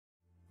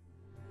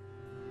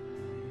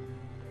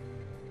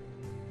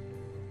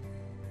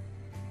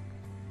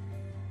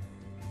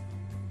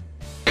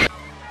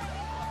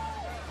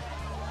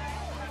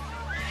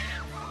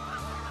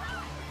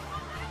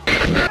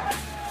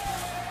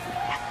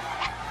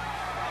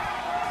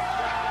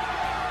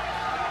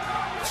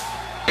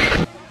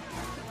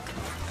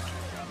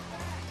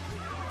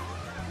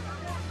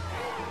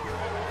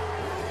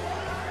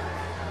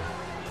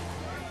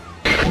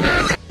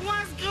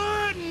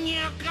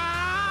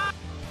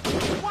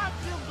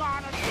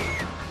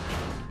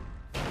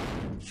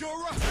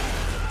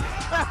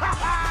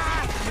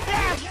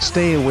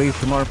Stay away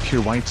from our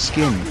pure white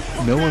skin.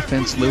 No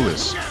offense,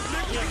 Lewis.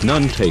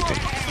 None taken.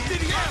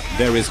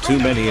 There is too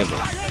many of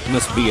them.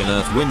 Must be an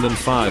Earth, Wind and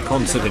Fire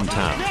concert in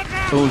town.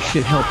 Oh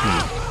shit, help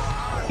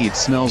me. It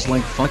smells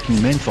like fucking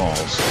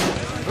menthols.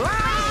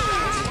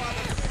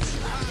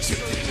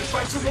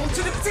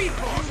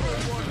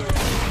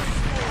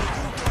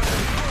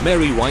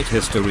 Merry White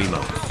History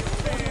Month.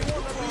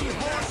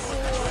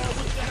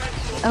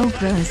 Oh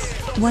gross,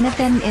 one of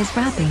them is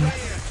rapping.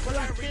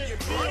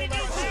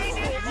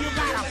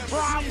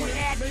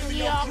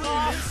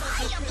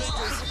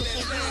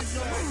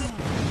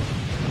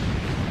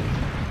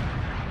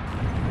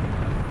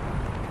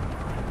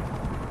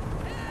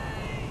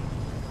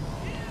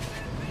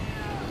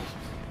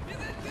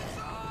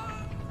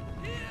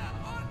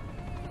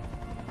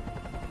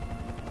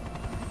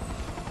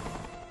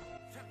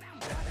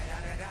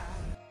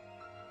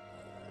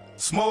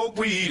 Smoke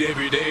weed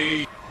every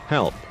day.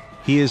 Help.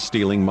 He is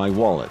stealing my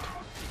wallet.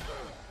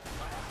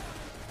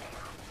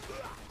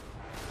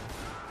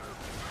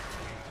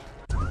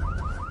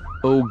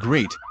 Oh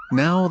great,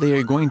 now they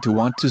are going to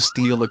want to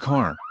steal a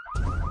car.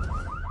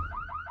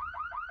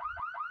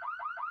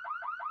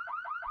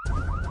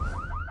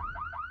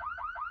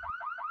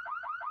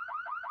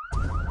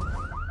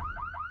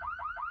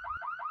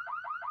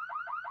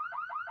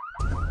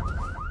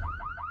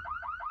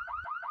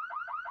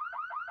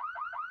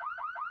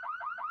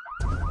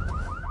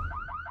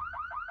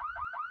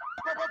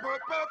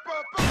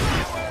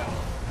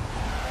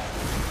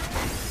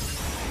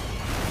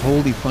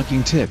 Holy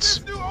fucking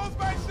tits.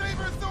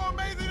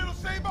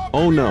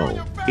 Oh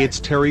no, it's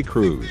Terry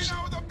Crews.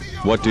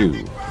 What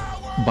do?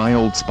 Buy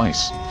Old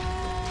Spice.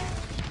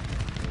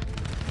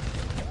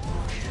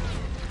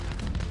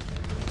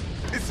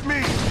 It's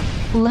me.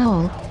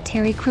 Lol,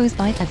 Terry Crews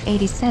bite of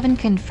 87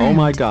 confirmed. Oh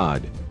my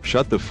god,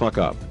 shut the fuck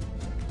up.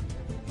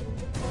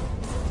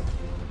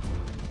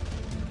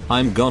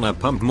 I'm gonna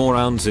pump more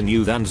rounds in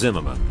you than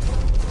Zimmerman.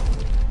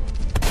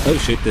 Oh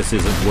shit, this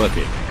isn't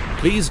working.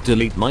 Please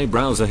delete my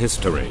browser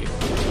history.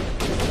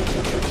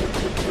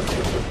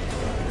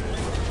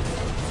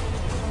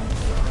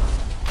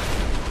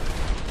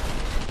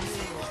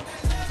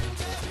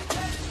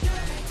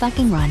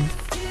 Fucking run.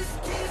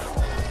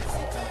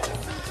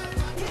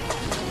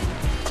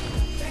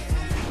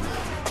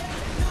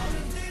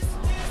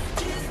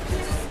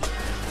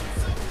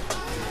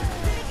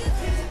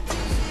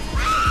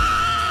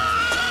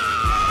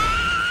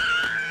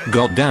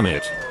 God damn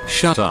it,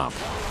 shut up.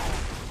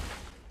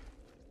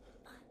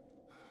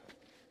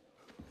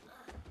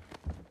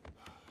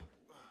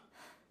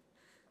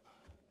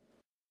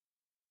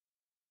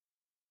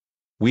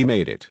 We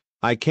made it.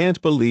 I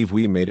can't believe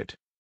we made it.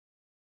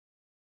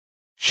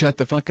 Shut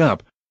the fuck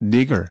up,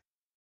 nigger.